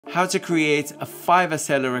How to create a Fiverr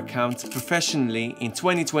seller account professionally in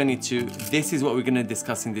 2022. This is what we're going to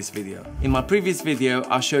discuss in this video. In my previous video,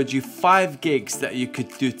 I showed you 5 gigs that you could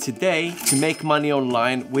do today to make money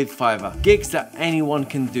online with Fiverr. Gigs that anyone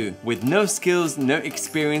can do with no skills, no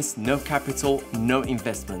experience, no capital, no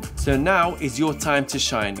investment. So now is your time to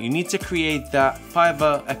shine. You need to create that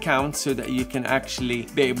Fiverr account so that you can actually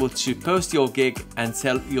be able to post your gig and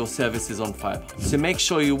sell your services on Fiverr. So make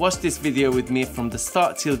sure you watch this video with me from the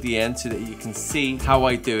start till the end so that you can see how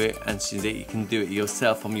I do it and so that you can do it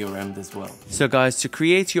yourself on your end as well. So guys, to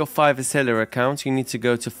create your Fiverr seller account, you need to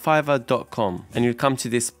go to fiverr.com and you'll come to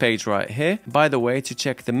this page right here. By the way, to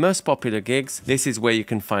check the most popular gigs, this is where you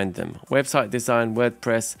can find them. Website design,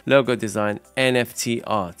 WordPress, logo design, NFT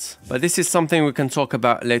art. But this is something we can talk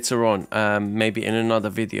about later on, maybe in another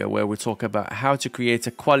video where we talk about how to create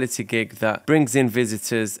a quality gig that brings in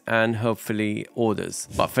visitors and hopefully orders.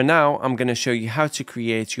 But for now, I'm going to show you how to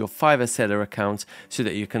create your Fiverr seller account so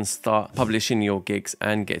that you can start publishing your gigs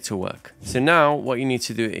and get to work. So now what you need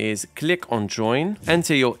to do is click on join,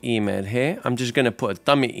 enter your email here. I'm just going to put a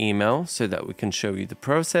dummy email so that we can show you the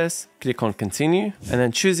process. Click on continue and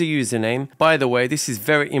then choose a username. By the way, this is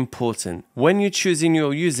very important. When you're choosing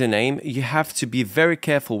your username, you have to be very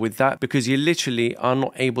careful with that because you literally are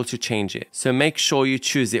not able to change it. So make sure you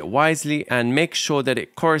choose it wisely and make sure that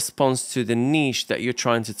it corresponds to the niche that you're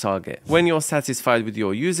trying to target. When you're satisfied with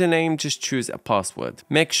your username, just choose a password.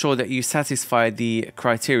 Make sure that you satisfy the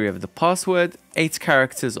criteria of the password, 8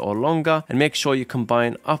 characters or longer, and make sure you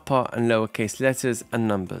combine upper and lowercase letters and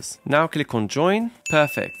numbers. Now click on join.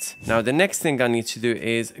 Perfect. Now the next thing I need to do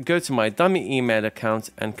is go to my dummy email account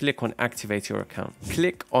and click on activate your account.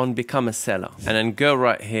 Click on become a seller and then go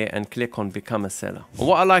right here and click on become a seller.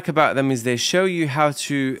 What I like about them is they show you how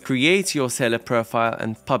to create your seller profile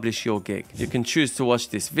and publish your gig. You can choose to watch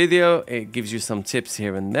this video. It gives you some tips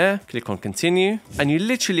here and there. Click on continue and you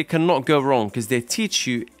literally cannot go wrong because they teach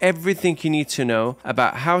you everything you need to know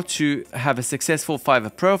about how to have a successful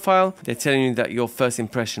Fiverr profile. They're telling you that your first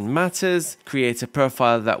impression matters. Create a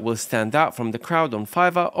profile that will stand out from the crowd on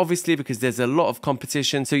Fiverr, obviously because there's a lot of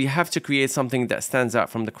competition, so you have to create something that stands out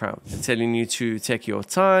from the crowd. They're telling you to take your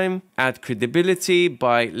time, add credibility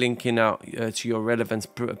by linking out to your relevant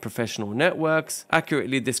professional networks,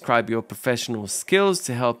 accurately describe your professional skills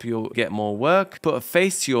to help you get more work, put a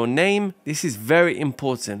face to your name. This is very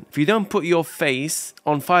important. If you don't put your face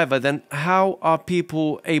on Fiverr, then how are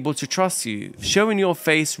people able to trust you? Showing your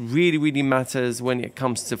face really matters when it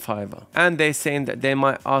comes to Fiverr. And they're saying that they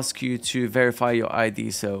might ask you to verify your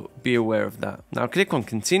ID, so be aware of that. Now click on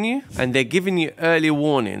continue and they're giving you early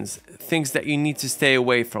warnings, things that you need to stay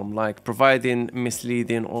away from, like providing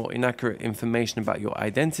misleading or inaccurate information about your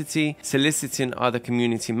identity, soliciting other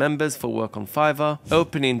community members for work on Fiverr,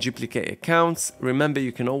 opening duplicate accounts. Remember,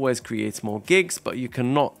 you can always create more gigs, but you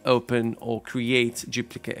cannot open or create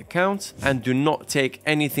duplicate accounts, and do not take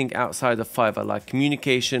anything outside of Fiverr, like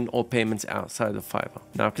communication or payments outside of Fiverr.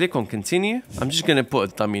 Now click on continue. I'm just going to put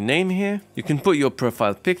a dummy name here. You can put your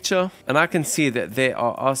profile picture, and I can see that they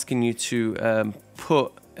are asking you to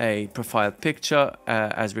put a profile picture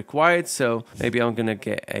as required, so maybe I'm gonna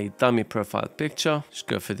get a dummy profile picture. Just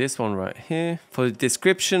go for this one right here. For the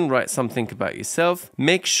description, write something about yourself.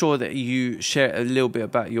 Make sure that you share a little bit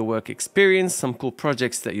about your work experience, some cool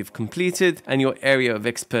projects that you've completed, and your area of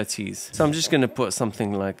expertise. So I'm just gonna put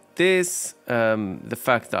something like this. The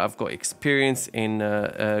fact that I've got experience in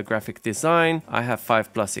graphic design, I have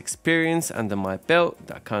 5+ experience under my belt,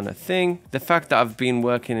 that kind of thing. The fact that I've been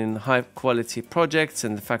working in high quality projects,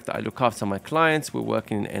 and the fact that I look after my clients, we're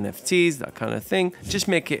working in NFTs, that kind of thing. Just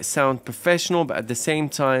make it sound professional, but at the same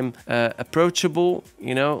time approachable,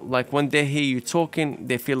 you know, like when they hear you talking,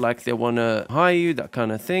 they feel like they want to hire you, that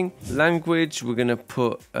kind of thing. Language, we're going to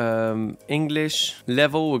put English.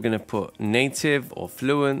 Level, we're going to put native or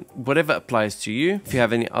fluent, whatever applies to you. If you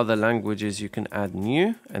have any other languages, you can add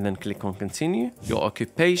new and then click on continue. Your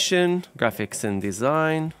occupation, graphics and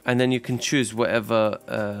design, and then you can choose whatever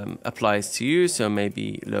applies to you. So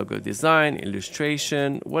maybe logo design,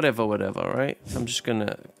 illustration, whatever, right? So I'm just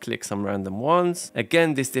gonna click some random ones.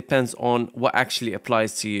 Again, this depends on what actually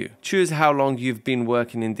applies to you. Choose how long you've been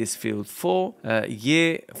working in this field for,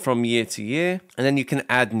 from year to year, and then you can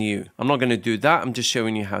add new. I'm not gonna do that. I'm just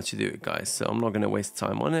showing you how to do it, guys. So I'm not gonna waste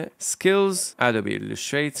time on it. Skills, Adobe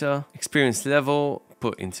Illustrator, experience level,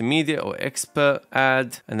 put intermediate or expert,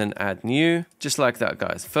 add, and then add new, just like that,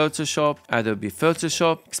 guys. Photoshop, Adobe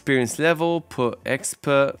Photoshop, experience level, put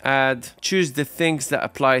expert, add, choose the things that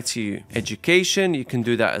apply to you. Education, you can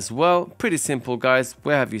do that as well. Pretty simple, guys.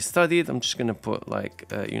 Where have you studied? I'm just gonna put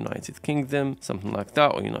like United Kingdom, something like that,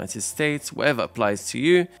 or United States, whatever applies to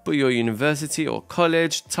you. Put your university or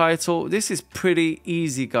college, title. This is pretty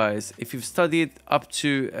easy, guys. If you've studied up to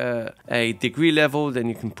a degree level, then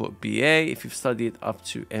you can put BA. If you've studied up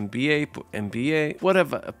to MBA, put MBA,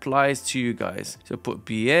 whatever applies to you, guys. So put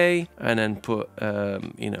BA and then put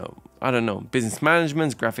you know, I don't know, business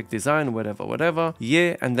management, graphic design, whatever,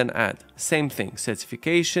 year, and then add. Same thing,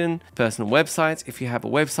 certification, personal websites. If you have a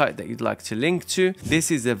website that you'd like to link to, this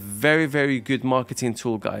is a very, very good marketing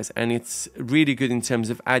tool, guys. And it's really good in terms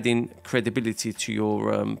of adding credibility to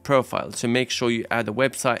your profile. So make sure you add a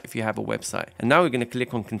website if you have a website. And now we're going to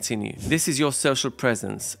click on continue. This is your social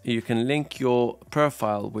presence. You can link your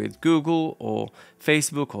profile with Google or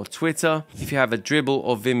Facebook or Twitter. If you have a Dribble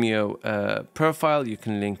or Vimeo profile, you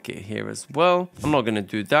can link it here as well. I'm not going to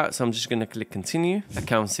do that, so I'm just going to click continue.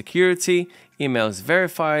 Account security, email is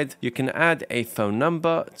verified. You can add a phone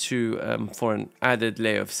number to for an added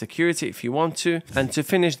layer of security if you want to. And to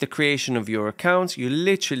finish the creation of your account, you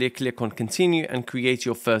literally click on continue and create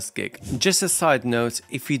your first gig. Just a side note,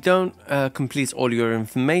 if you don't complete all your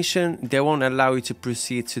information, they won't allow you to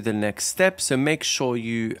proceed to the next step. So make sure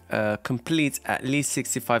you complete at least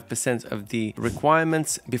 65% of the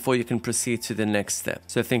requirements before you can proceed to the next step.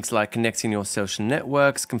 So things like connecting your social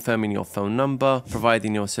networks, confirming your phone number,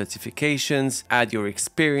 providing your certifications, add your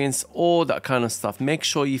experience, all that kind of stuff. Make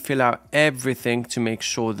sure you fill out everything to make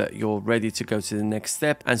sure that you're ready to go to the next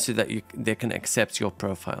step and so that they can accept your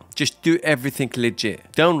profile. Just do everything legit.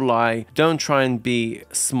 Don't lie. Don't try and be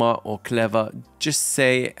smart or clever. Just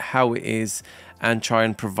say how it is and try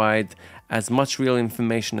and provide as much real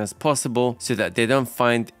information as possible so that they don't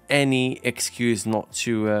find any excuse not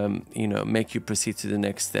to you know, make you proceed to the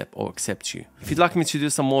next step or accept you. If you'd like me to do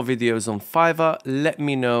some more videos on Fiverr, let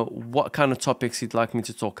me know what kind of topics you'd like me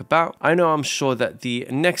to talk about. I know I'm sure that the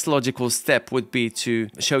next logical step would be to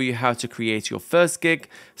show you how to create your first gig,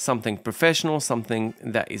 something professional, something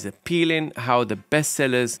that is appealing, how the best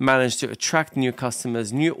sellers manage to attract new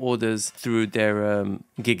customers, new orders through their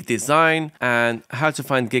gig design, and how to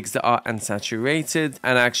find gigs that are unsaturated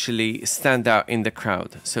and actually stand out in the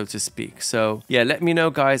crowd, so to speak. So yeah, let me know,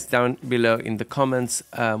 guys, down below in the comments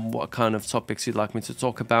what kind of topics you'd like me to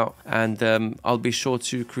talk about, and I'll be sure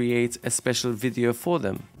to create a special video for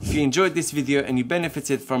them. If you enjoyed this video and you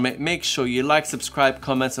benefited from it, make sure you like, subscribe,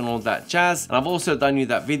 comment, and all that jazz. And I've also done you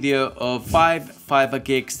that video of 5 Fiverr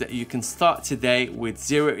gigs that you can start today with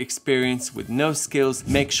zero experience, with no skills.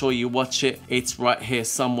 Make sure you watch it. It's right here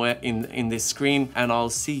somewhere in this screen, and I'll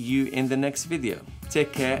see you in the next video.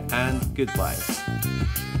 Take care and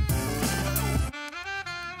goodbye.